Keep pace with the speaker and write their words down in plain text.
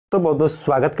तो बहुत बहुत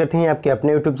स्वागत करते हैं आपके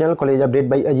अपने YouTube channel college update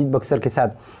bye Ajit Buxar के साथ।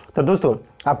 तो दोस्तों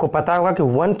आपको पता होगा कि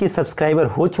 1 की सब्सक्राइबर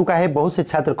हो चुका है। बहुत से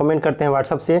छात्र कमेंट करते हैं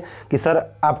व्हाट्सएप से कि सर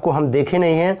आपको हम देखे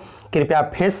नहीं हैं, कृपया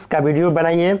आप फेस का वीडियो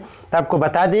बनाइए। तो आपको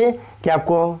बता दें कि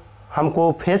आपको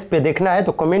हमको फेस पे देखना है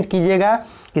तो कमेंट कीजिएगा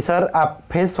कि सर आप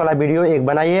फेस वाला वीडियो एक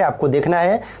बनाइए, आपको देखना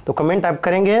है। तो कमेंट आप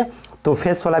करेंगे तो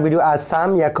फेस वाला वीडियो आज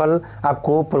शाम या कल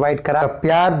आपको प्रोवाइड करा।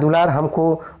 प्यार दुलार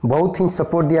हमको बहुत ही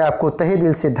सपोर्ट दिया, आपको तहे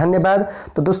दिल से धन्यवाद।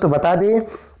 तो दोस्तों बता दें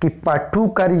कि पार्ट 2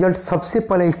 का रिजल्ट सबसे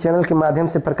पहले इस चैनल के माध्यम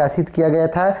से प्रकाशित किया गया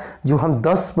था, जो हम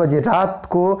 10 बजे रात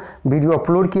को वीडियो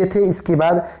अपलोड किए थे। इसके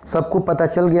बाद सबको पता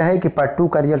चल गया है कि पार्ट 2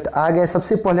 का रिजल्ट आ गया।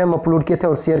 सबसे पहले हम अपलोड किए थे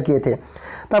और शेयर किए थे।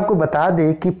 तो आपको बता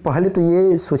दें कि पहले तो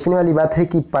ये सोचने वाली बात है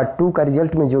कि पार्ट 2 का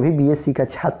रिजल्ट में जो भी B.sc का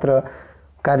छात्र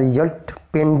का रिजल्ट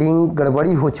पेंडिंग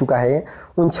गड़बड़ी हो चुका है,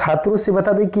 उन छात्रों से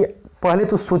बता दें कि पहले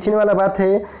तो सोचने वाला बात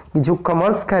है कि जो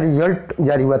कॉमर्स का रिजल्ट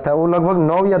जारी हुआ था वो लगभग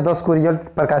 9 या 10 को रिजल्ट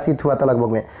प्रकाशित हुआ था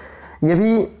लगभग में, ये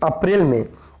भी अप्रैल में।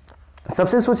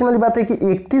 सबसे सोचने वाली बात है कि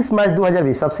 31 मार्च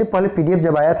 2020 सबसे पहले PDF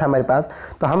जब आया था हमारे पास,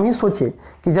 तो हम ही सोचे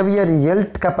कि जब यह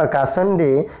रिजल्ट का प्रकाशन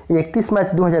डे 31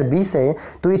 मार्च 2020 है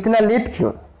तो इतना लेट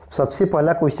क्यों। सबसे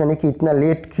पहला क्वेश्चन है कि इतना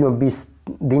लेट क्यों, 20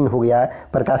 दिन हो गया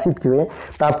प्रकाशित क्यों है।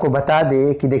 तो आपको बता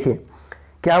दें कि देखिए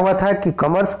क्या हुआ था कि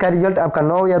कॉमर्स का रिजल्ट आपका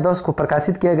 9 या 10 को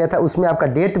प्रकाशित किया गया था। उसमें आपका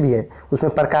डेट भी है,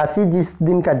 उसमें प्रकाशित जिस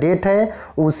दिन का डेट है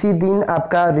उसी दिन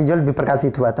आपका रिजल्ट भी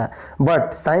प्रकाशित हुआ था।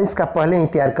 बट साइंस का पहले ही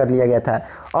तैयार कर लिया गया था।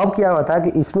 अब क्या हुआ था कि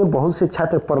इसमें बहुत से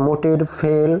छात्र प्रमोटेड,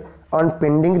 फेल और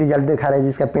पेंडिंग रिजल्ट दिखा रहे हैं,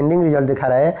 जिसका पेंडिंग रिजल्ट दिखा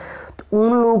रहा है। तो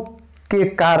उन लोग के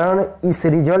कारण इस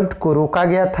रिजल्ट को रोका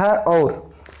गया था और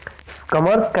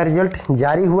कॉमर्स का रिजल्ट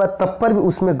जारी हुआ तब पर भी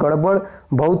उसमें गड़बड़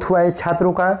बहुत हुआ है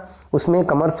छात्रों का, उसमें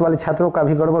कॉमर्स वाले छात्रों का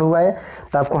भी गड़बड़ हुआ है।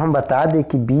 तो आपको हम बता दें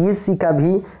कि B.sc का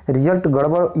भी रिजल्ट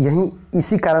गड़बड़ यही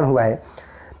इसी कारण हुआ है।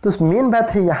 तो मेन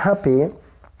बात है यहाँ पे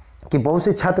कि बहुत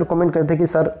से छात्र कमेंट करते हैं कि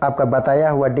सर आपका बताया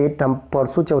हुआ डेट हम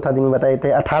परसों चौथा दिन में बताए थे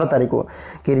 18 तारीख को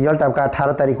कि रिजल्ट आपका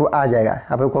 18 तारीख को आ जाएगा,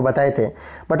 आप लोग को बताए थे,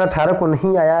 बट 18 को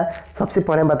नहीं आया। सबसे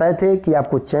पहले बताए थे कि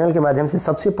आपको चैनल के माध्यम से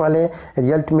सबसे पहले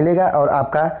रिजल्ट मिलेगा और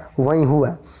आपका वही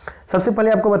हुआ। सबसे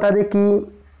पहले आपको बता दें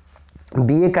कि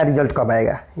BA का रिजल्ट कब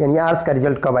आएगा, यानी आर्ट्स का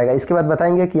रिजल्ट कब आएगा। इसके बाद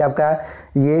बताएंगे कि आपका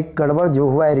ये गड़बड़ जो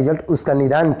हुआ है रिजल्ट उसका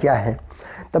निदान क्या है।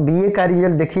 तो BA का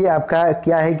रिजल्ट देखिए आपका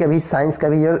क्या है कि अभी साइंस का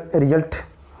भी रिजल्ट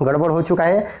गड़बड़ हो चुका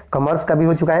है, कॉमर्स का भी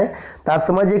हो चुका है। तो आप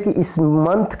समझिए कि इस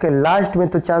मंथ के लास्ट में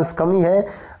तो चांस कम ही है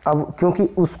अब, क्योंकि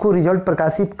उसको रिजल्ट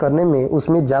प्रकाशित करने में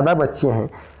उसमें ज़्यादा बच्चे हैं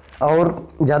और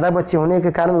ज़्यादा बच्चे होने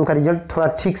के कारण उनका रिजल्ट थोड़ा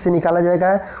ठीक से निकाला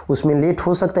जाएगा। उसमें लेट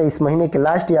हो सकता है, इस महीने के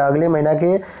लास्ट या अगले महीना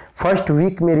के फर्स्ट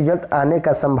वीक में रिजल्ट आने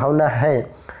का संभावना है।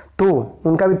 तो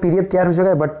उनका भी PDF तैयार हो चुका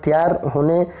है, बट तैयार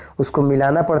होने उसको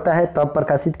मिलाना पड़ता है तब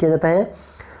प्रकाशित किया जाता है।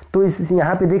 तो इस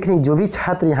यहाँ पे देख रहे हैं जो भी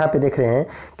छात्र यहाँ पे देख रहे हैं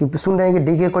कि सुन रहे हैं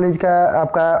कि DK कॉलेज का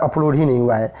आपका अपलोड ही नहीं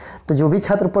हुआ है, तो जो भी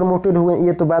छात्र प्रमोटेड हुए,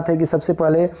 ये तो बात है कि सबसे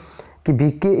पहले कि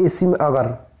VKSU में अगर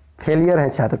फेलियर हैं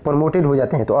छात्र, प्रमोटेड हो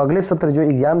जाते हैं तो अगले सत्र जो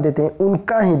एग्ज़ाम देते हैं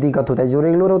उनका ही दिक्कत होता है। जो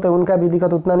रेगुलर होता है उनका भी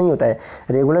दिक्कत उतना नहीं होता है,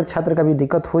 रेगुलर छात्र का भी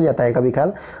दिक्कत हो जाता है कभी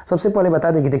काल। सबसे पहले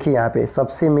बता दें कि देखिए यहाँ पे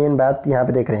सबसे मेन बात यहाँ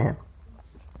पे देख रहे हैं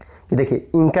कि देखिए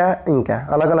इनका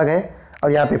अलग अलग है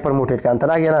और यहाँ पे प्रमोटेड का अंतर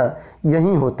आ गया ना,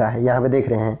 यही होता है। यहाँ पे देख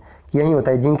रहे हैं यही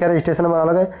होता है, जिनका रजिस्ट्रेशन नंबर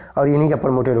अलग है और इन्हीं का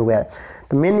प्रमोटेड हो गया है।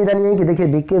 तो मेन निदान यही कि देखिए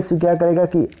VKSU क्या करेगा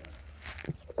कि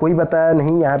कोई बताया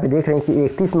नहीं। यहाँ पे देख रहे हैं कि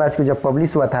 31 मार्च को जब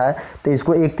पब्लिश हुआ था तो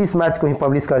इसको 31 मार्च को ही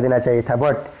पब्लिश कर देना चाहिए था,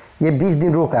 बट ये 20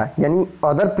 दिन रोका, यानी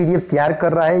अदर PDF तैयार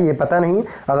कर रहा है, ये पता नहीं।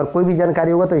 अगर कोई भी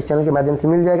जानकारी होगा तो इस चैनल के माध्यम से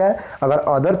मिल जाएगा। अगर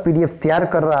अदर PDF तैयार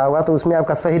कर रहा होगा तो उसमें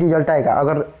आपका सही रिजल्ट आएगा।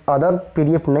 अगर अदर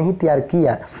PDF नहीं तैयार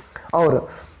किया और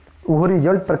वो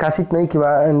रिजल्ट प्रकाशित नहीं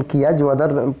किया जो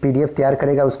अदर PDF तैयार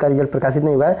करेगा उसका रिजल्ट प्रकाशित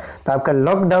नहीं हुआ, तो आपका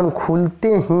लॉकडाउन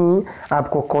खुलते ही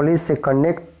आपको कॉलेज से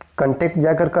कॉन्टेक्ट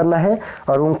जाकर करना है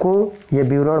और उनको ये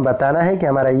विवरण बताना है कि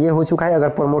हमारा ये हो चुका है। अगर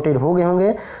प्रमोटेड हो गए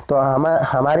होंगे तो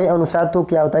हमारे अनुसार तो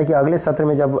क्या होता है कि अगले सत्र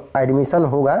में जब एडमिशन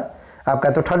होगा आपका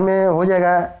तो 3rd में हो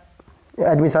जाएगा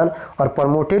एडमिशन, और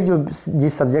प्रमोटेड जो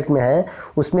जिस सब्जेक्ट में है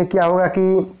उसमें क्या होगा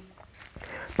कि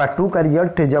पार्ट 2 का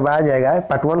रिजल्ट जब आ जाएगा,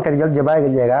 पार्ट 1 का रिजल्ट जब आ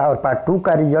जाएगा और पार्ट 2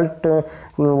 का रिजल्ट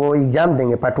वो एग्ज़ाम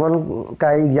देंगे, पार्ट 1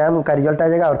 का एग्ज़ाम का रिजल्ट आ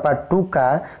जाएगा और पार्ट 2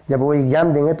 का जब वो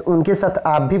एग्ज़ाम देंगे तो उनके साथ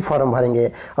आप भी फॉर्म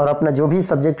भरेंगे और अपना जो भी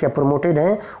सब्जेक्ट का प्रमोटेड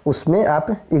है उसमें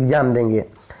आप एग्ज़ाम देंगे।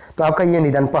 तो आपका ये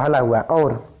निदान पहला हुआ।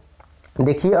 और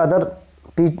देखिए अदर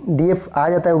PDF आ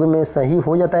जाता है में सही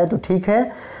हो जाता है तो ठीक है,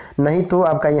 नहीं तो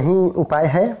आपका यही उपाय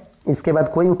है, इसके बाद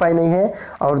कोई उपाय नहीं है।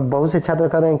 और बहुत से छात्र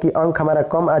कह रहे हैं कि अंक हमारा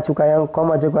कम आ चुका है, अंक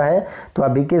कम आ चुका है, तो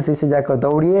आप VKSU से जाकर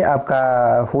दौड़िए,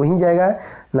 आपका हो ही जाएगा।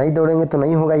 नहीं दौड़ेंगे तो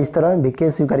नहीं होगा। इस तरह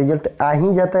VKSU का रिजल्ट आ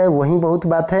ही जाता है, वही बहुत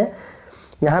बात है।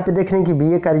 यहाँ पे देख रहे हैं कि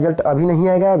बीए का रिजल्ट अभी नहीं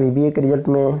आएगा, अभी बीए के रिजल्ट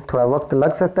में थोड़ा वक्त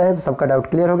लग सकता है। तो सबका डाउट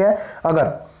क्लियर हो गया।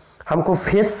 अगर हमको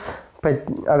फेस पे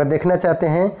अगर देखना चाहते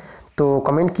हैं तो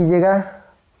कमेंट कीजिएगा,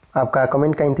 आपका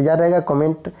कमेंट का इंतज़ार रहेगा।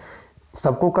 कमेंट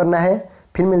सबको करना है।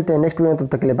 फिर मिलते हैं नेक्स्ट वीडियो में, तब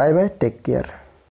तक के लिए बाय बाय, टेक केयर।